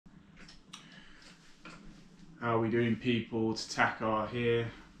How are we doing, people? It's Takar here,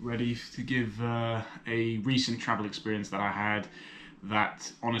 ready to give a recent travel experience that I had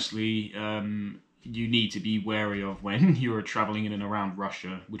that honestly you need to be wary of when you're traveling in and around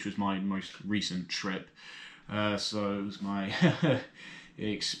Russia, which was my most recent trip. So it was my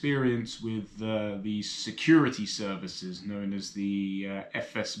experience with the security services known as the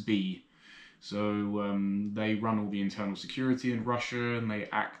FSB. So they run all the internal security in Russia, and they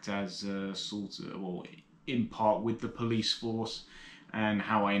act as a sort of, well, in part with the police force. And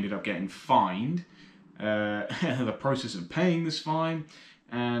how I ended up getting fined, the process of paying this fine,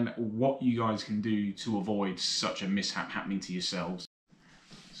 and what you guys can do to avoid such a mishap happening to yourselves.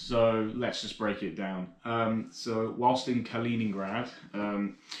 So let's just break it down. So whilst in Kaliningrad,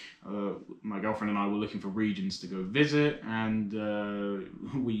 my girlfriend and I were looking for regions to go visit, and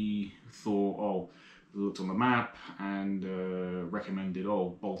we thought, we looked on the map and recommended,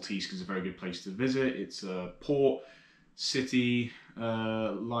 Baltiisk is a very good place to visit. It's a port city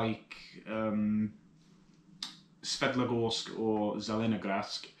like Svetogorsk or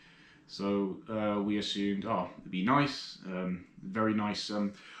Zelenogradsk. So we assumed, it'd be nice, very nice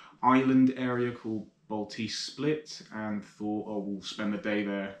island area called Baltiisk Split, and thought, we'll spend the day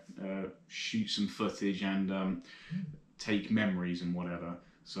there, shoot some footage and take memories and whatever.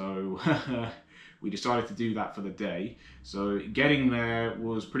 So we decided to do that for the day. So getting there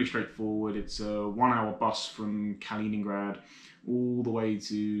was pretty straightforward. It's a 1-hour bus from Kaliningrad all the way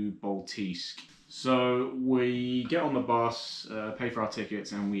to Baltiisk. So we get on the bus, pay for our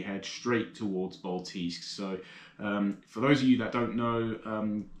tickets, and we head straight towards Baltiisk. So for those of you that don't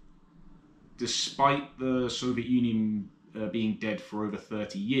know, despite the Soviet Union being dead for over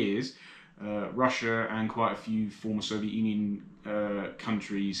 30 years, Russia and quite a few former Soviet Union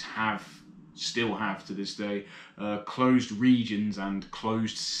countries still have to this day closed regions and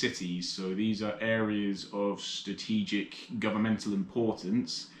closed cities. So these are areas of strategic governmental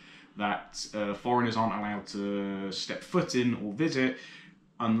importance that foreigners aren't allowed to step foot in or visit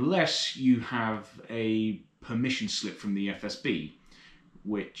unless you have a permission slip from the FSB,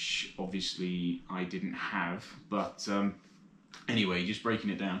 which obviously I didn't have. But anyway, just breaking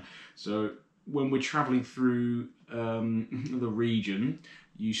it down. So when we're traveling through the region,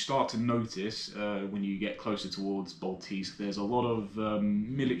 you start to notice when you get closer towards Baltiisk, there's a lot of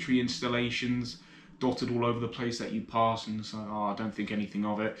military installations dotted all over the place that you pass, and it's like, I don't think anything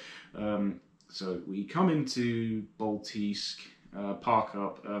of it. So we come into Baltiisk, park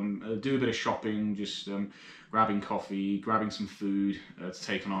up, do a bit of shopping, just grabbing coffee, grabbing some food to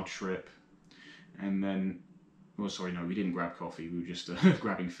take on our trip, and then, well, sorry, no, we didn't grab coffee, we were just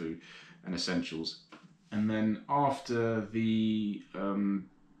grabbing food and essentials. And then after the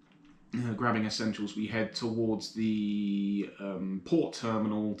grabbing essentials, we head towards the port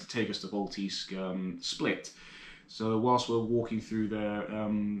terminal to take us to Baltiisk Split. So whilst we're walking through there,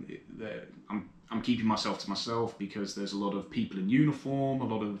 I'm keeping myself to myself because there's a lot of people in uniform, a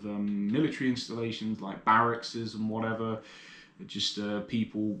lot of military installations like barracks and whatever. Just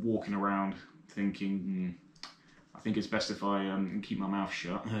people walking around thinking, I think it's best if I keep my mouth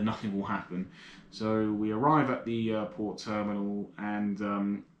shut, nothing will happen. So we arrive at the port terminal,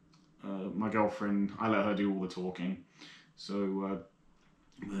 and my girlfriend, I let her do all the talking. So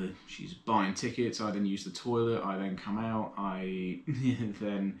she's buying tickets, I then use the toilet, I then come out, I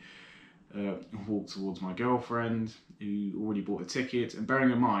then walk towards my girlfriend who already bought a ticket. And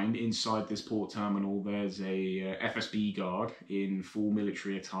bearing in mind, inside this port terminal there's a FSB guard in full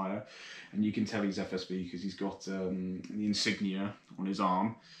military attire, and you can tell he's FSB because he's got the insignia on his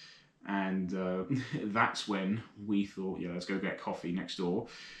arm. And that's when we thought, yeah, let's go get coffee next door.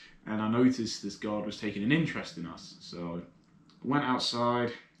 And I noticed this guard was taking an interest in us. So I went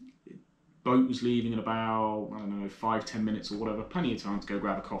outside, boat was leaving in about, 5-10 minutes or whatever, plenty of time to go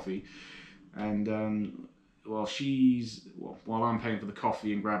grab a coffee. And while I'm paying for the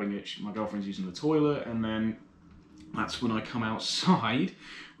coffee and grabbing it, my girlfriend's using the toilet, and then that's when I come outside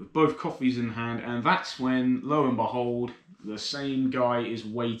with both coffees in hand, and that's when, lo and behold, the same guy is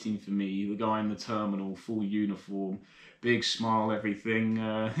waiting for me, the guy in the terminal, full uniform, big smile, everything,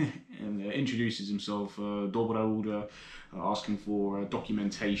 and introduces himself, Dobra Uda, asking for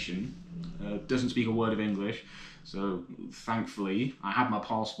documentation. Doesn't speak a word of English, so thankfully I had my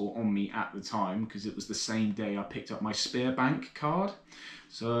passport on me at the time because it was the same day I picked up my spare bank card.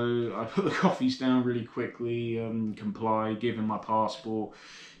 So I put the coffees down really quickly, complied, give him my passport.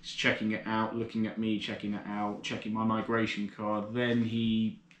 He's checking it out, looking at me, checking it out, checking my migration card. Then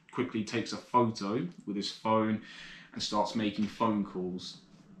he quickly takes a photo with his phone and starts making phone calls,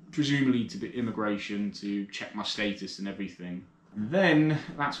 presumably to the immigration to check my status and everything. Then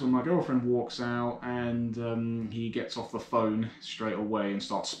that's when my girlfriend walks out, and he gets off the phone straight away and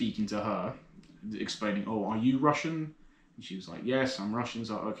starts speaking to her, explaining, "Oh, are you Russian?" And she was like, "Yes, I'm Russian."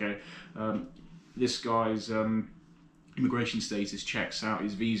 So okay, this guy's immigration status checks out,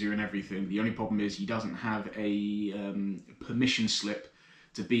 his visa and everything. The only problem is he doesn't have a permission slip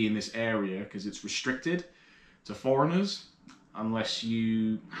to be in this area because it's restricted to foreigners unless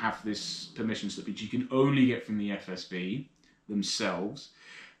you have this permission slip, which you can only get from the FSB themselves.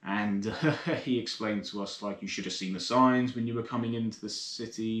 And he explained to us, like, you should have seen the signs when you were coming into the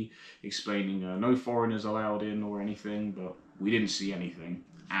city, explaining no foreigners allowed in or anything, but we didn't see anything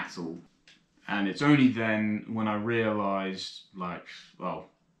at all. And it's only then when I realised, like, well,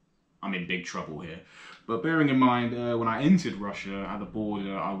 I'm in big trouble here. But bearing in mind, when I entered Russia at the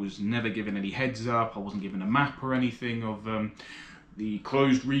border, I was never given any heads up. I wasn't given a map or anything of the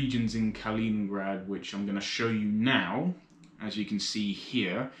closed regions in Kaliningrad, which I'm going to show you now. As you can see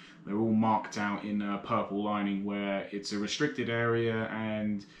here, they're all marked out in a purple lining where it's a restricted area,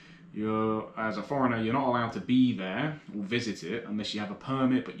 and you're, as a foreigner, you're not allowed to be there or visit it unless you have a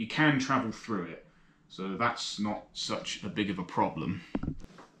permit, but you can travel through it. So that's not such a big of a problem.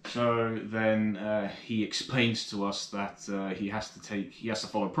 So then he explains to us that he has to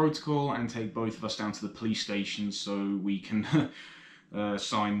follow protocol and take both of us down to the police station so we can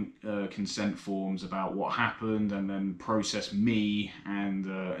sign consent forms about what happened, and then process me and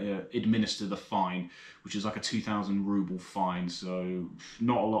administer the fine, which is like a 2,000 ruble fine, so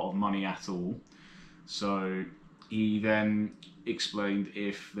not a lot of money at all. So he then explained,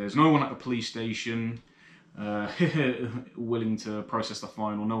 if there's no one at the police station willing to process the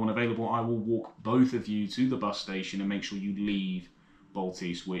fine, or no one available, I will walk both of you to the bus station and make sure you leave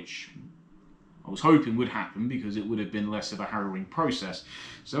Baltis, which I was hoping would happen because it would have been less of a harrowing process.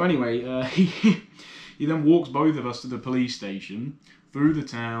 So anyway, he then walks both of us to the police station, through the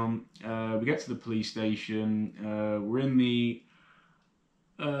town. We get to the police station, we're in the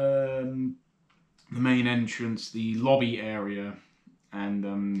main entrance, the lobby area,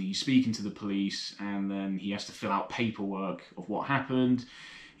 and he's speaking to the police, and then he has to fill out paperwork of what happened.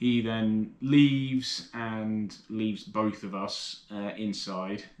 He then leaves and leaves both of us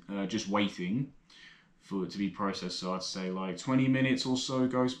inside, just waiting for it to be processed. So I'd say like 20 minutes or so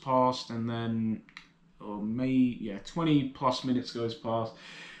goes past, and then, 20 plus minutes goes past.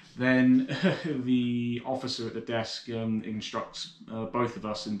 Then the officer at the desk instructs both of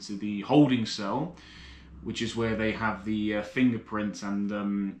us into the holding cell, which is where they have the fingerprint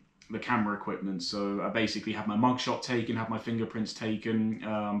and the camera equipment. So I basically have my mugshot taken, have my fingerprints taken,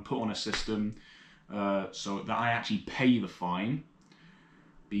 put on a system so that I actually pay the fine,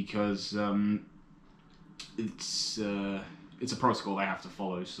 because it's a protocol they have to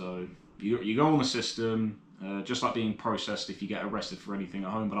follow. So you go on the system, just like being processed if you get arrested for anything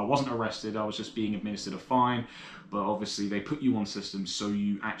at home. But I wasn't arrested, I was just being administered a fine. But obviously they put you on system so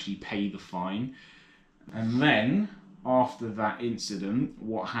you actually pay the fine. And then, after that incident,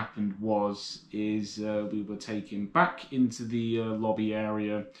 what happened is we were taken back into the lobby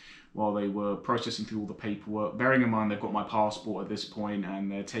area while they were processing through all the paperwork. Bearing in mind they've got my passport at this point,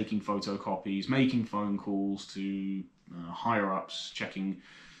 and they're taking photocopies, making phone calls to higher-ups, checking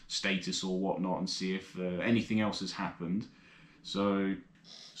status or whatnot, and see if anything else has happened. So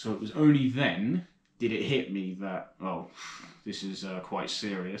it was only then did it hit me that, oh, this is quite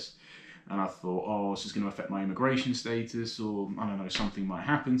serious. And I thought, oh, this is going to affect my immigration status, or I don't know, something might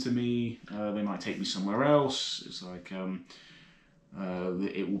happen to me. They might take me somewhere else. It's like,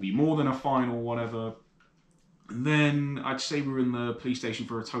 it will be more than a fine or whatever. And then I'd say we were in the police station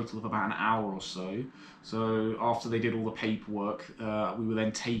for a total of about an hour or so. So after they did all the paperwork, we were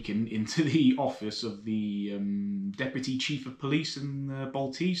then taken into the office of the Deputy Chief of Police in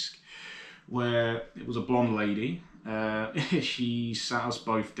Baltisk, where it was a blonde lady. She sat us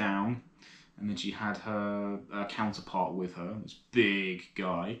both down, and then she had her counterpart with her, this big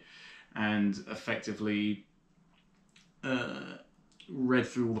guy, and effectively read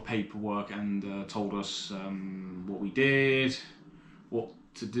through all the paperwork and told us what we did, what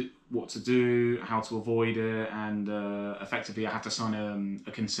to do, how to avoid it, and effectively I had to sign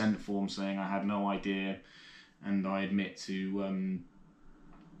a consent form saying I had no idea, and I admit to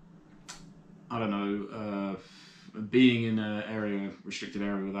I don't know, being in a restricted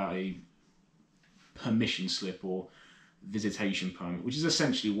area without a permission slip or visitation permit, which is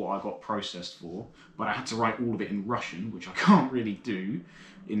essentially what I got processed for, but I had to write all of it in Russian, which I can't really do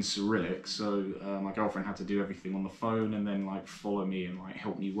in Cyrillic, so my girlfriend had to do everything on the phone and then like follow me and like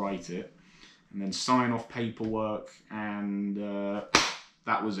help me write it, and then sign off paperwork, and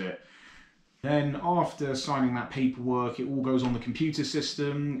that was it. Then after signing that paperwork, it all goes on the computer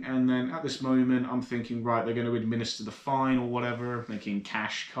system, and then at this moment I'm thinking, right, they're going to administer the fine or whatever, thinking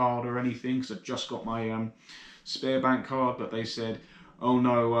cash card or anything, because I've just got my spare bank card, but they said, oh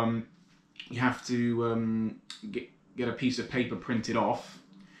no, you have to get a piece of paper printed off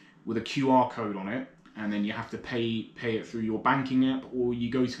with a QR code on it, and then you have to pay it through your banking app, or you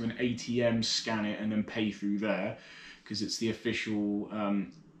go to an ATM, scan it, and then pay through there, because it's the official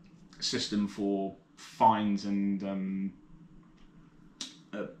system for fines and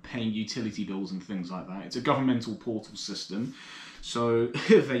paying utility bills and things like that. It's a governmental portal system, so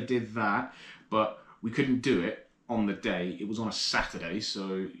they did that, but we couldn't do it on the day. It was on a Saturday,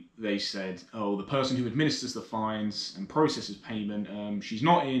 so they said, oh, the person who administers the fines and processes payment, she's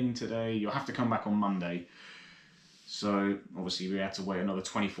not in today, you'll have to come back on Monday. So obviously we had to wait another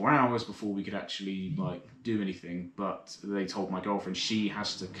 24 hours before we could actually do anything, but they told my girlfriend she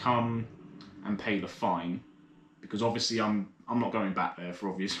has to come and pay the fine, because obviously I'm not going back there for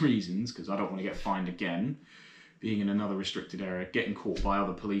obvious reasons, because I don't want to get fined again, being in another restricted area, getting caught by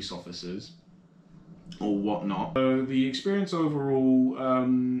other police officers or whatnot. So the experience overall,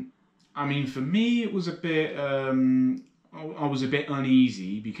 I mean, for me it was a bit, I was a bit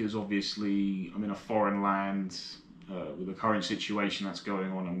uneasy, because obviously I'm in a foreign land, with the current situation that's going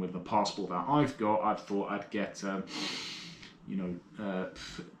on, and with the passport that I've got, I thought I'd get,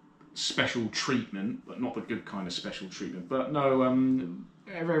 special treatment, but not the good kind of special treatment. But no,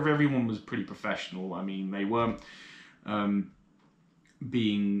 everyone was pretty professional. I mean, they weren't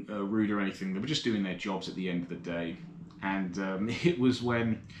being rude or anything. They were just doing their jobs at the end of the day. And it was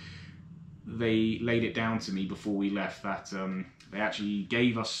when they laid it down to me before we left that they actually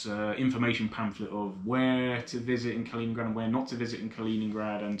gave us information pamphlet of where to visit in Kaliningrad and where not to visit in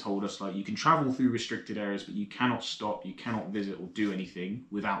Kaliningrad, and told us you can travel through restricted areas, but you cannot stop, you cannot visit or do anything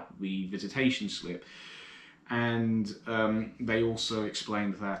without the visitation slip. And they also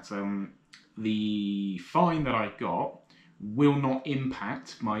explained that the fine that I got will not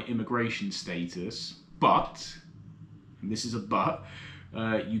impact my immigration status, but, and this is a but,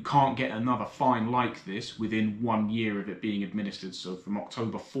 you can't get another fine like this within 1 year of it being administered. So from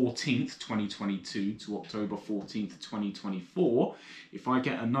October 14th, 2022 to October 14th, 2024, if I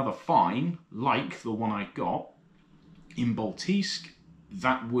get another fine like the one I got in Baltisk,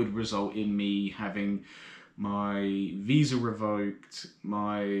 that would result in me having my visa revoked,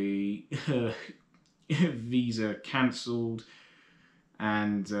 my visa cancelled,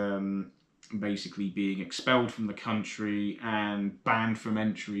 and basically being expelled from the country and banned from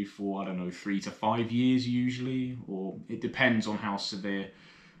entry for, I don't know, 3 to 5 years usually, or it depends on how severe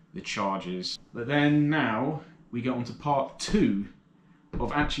the charge is. But then now we get on to part 2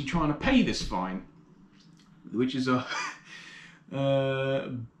 of actually trying to pay this fine, which is a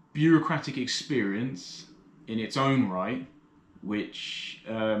bureaucratic experience in its own right, which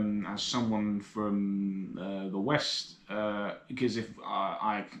as someone from the West, because if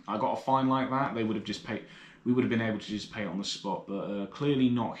I got a fine like that, they would have just paid, we would have been able to just pay it on the spot, but clearly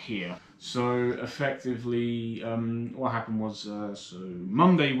not here. So effectively what happened was, so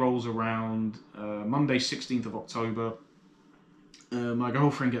Monday rolls around, Monday 16th of October, my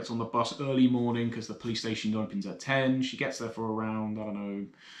girlfriend gets on the bus early morning because the police station opens at 10. She gets there for around, I don't know,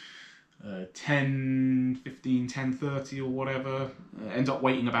 10:15, 10:30 or whatever. Ends up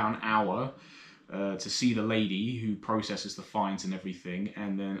waiting about an hour to see the lady who processes the fines and everything,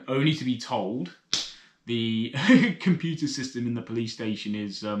 and then only to be told the computer system in the police station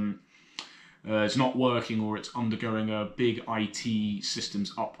is it's not working, or it's undergoing a big IT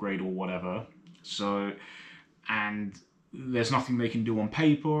systems upgrade or whatever. So, and there's nothing they can do on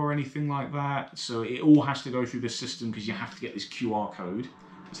paper or anything like that. So it all has to go through the system, because you have to get this QR code.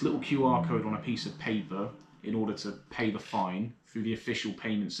 This little QR code on a piece of paper in order to pay the fine through the official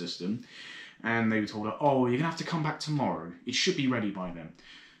payment system. And they were told her, oh, you're gonna have to come back tomorrow. It should be ready by then.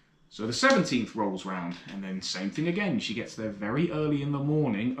 So the 17th rolls round, and then same thing again. She gets there very early in the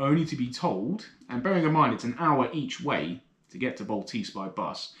morning, only to be told, and bearing in mind it's an hour each way to get to Baltis by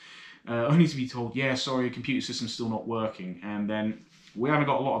bus, only to be told, yeah, sorry, computer system's still not working. And then we haven't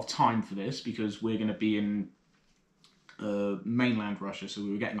got a lot of time for this, because we're gonna be in mainland Russia, so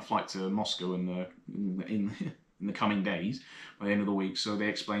we were getting a flight to Moscow in the coming days, by the end of the week. So they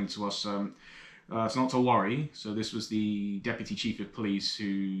explained to us, it's not to worry. So this was the Deputy Chief of Police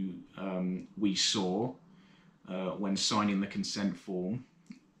who we saw when signing the consent form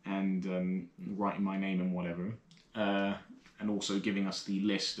and writing my name and whatever, and also giving us the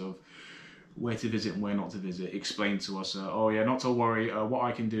list of where to visit and where not to visit. Explained to us, oh yeah, not to worry, what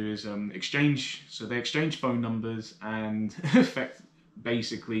I can do is exchange, so they exchanged phone numbers, and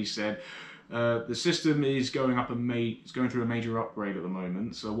basically said, The system is going through a major upgrade at the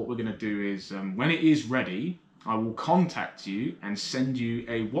moment. So what we're going to do is, when it is ready, I will contact you and send you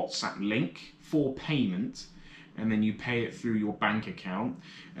a WhatsApp link for payment, and then you pay it through your bank account,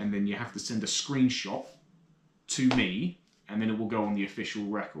 and then you have to send a screenshot to me, and then it will go on the official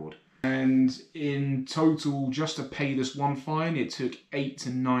record. And in total, just to pay this one fine, it took 8 to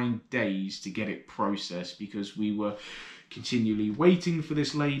 9 days to get it processed, because we were continually waiting for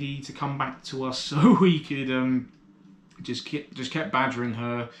this lady to come back to us so we could just kept badgering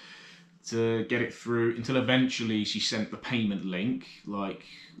her to get it through, until eventually she sent the payment link, like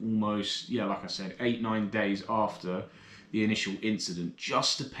almost, yeah, like I said, 8-9 days after the initial incident,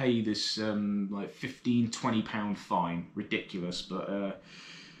 just to pay this like £15-20 fine. Ridiculous, but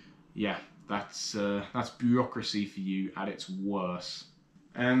yeah, that's bureaucracy for you at its worst.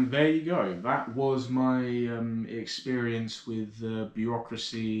 And there you go. That was my experience with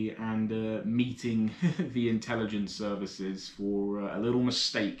bureaucracy and meeting the intelligence services for a little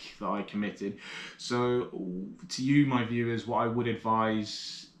mistake that I committed. So to you, my viewers, what I would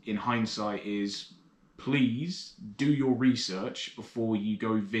advise in hindsight is, please do your research before you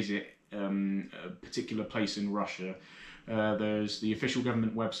go visit a particular place in Russia. There's the official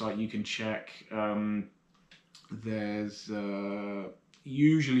government website you can check. There's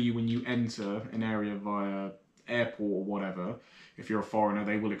usually when you enter an area via airport or whatever, if you're a foreigner,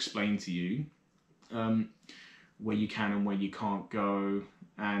 they will explain to you where you can and where you can't go,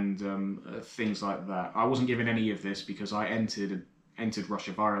 and things like that. I wasn't given any of this because I entered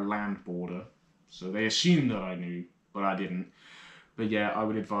Russia via a land border, so they assumed that I knew, but I didn't. But yeah, I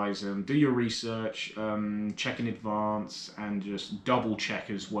would advise do your research, check in advance, and just double check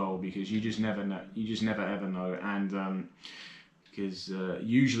as well, because you just never know. You just never ever know, and because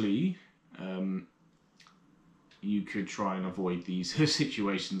usually you could try and avoid these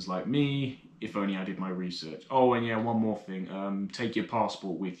situations like me if only I did my research. Oh, and yeah, one more thing: take your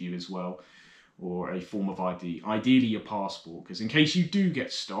passport with you as well, or a form of ID. Ideally, your passport, because in case you do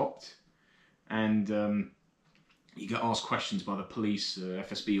get stopped and you get asked questions by the police,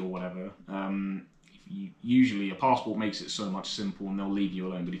 FSB or whatever, usually a passport makes it so much simple and they'll leave you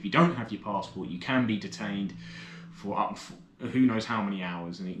alone. But if you don't have your passport, you can be detained for who knows how many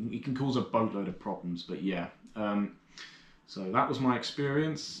hours, and it can cause a boatload of problems. But yeah, so that was my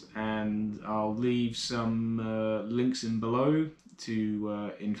experience, and I'll leave some links in below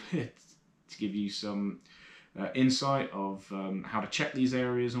to give you some insight of how to check these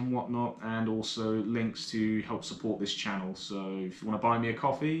areas and whatnot, and also links to help support this channel. So if you want to buy me a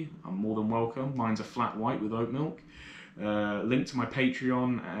coffee, I'm more than welcome. Mine's a flat white with oat milk. Link to my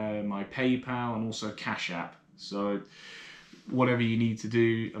Patreon, my PayPal, and also Cash App. So whatever you need to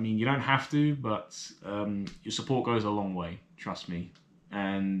do, I mean, you don't have to, but your support goes a long way, trust me,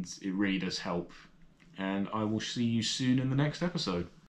 and it really does help. And I will see you soon in the next episode.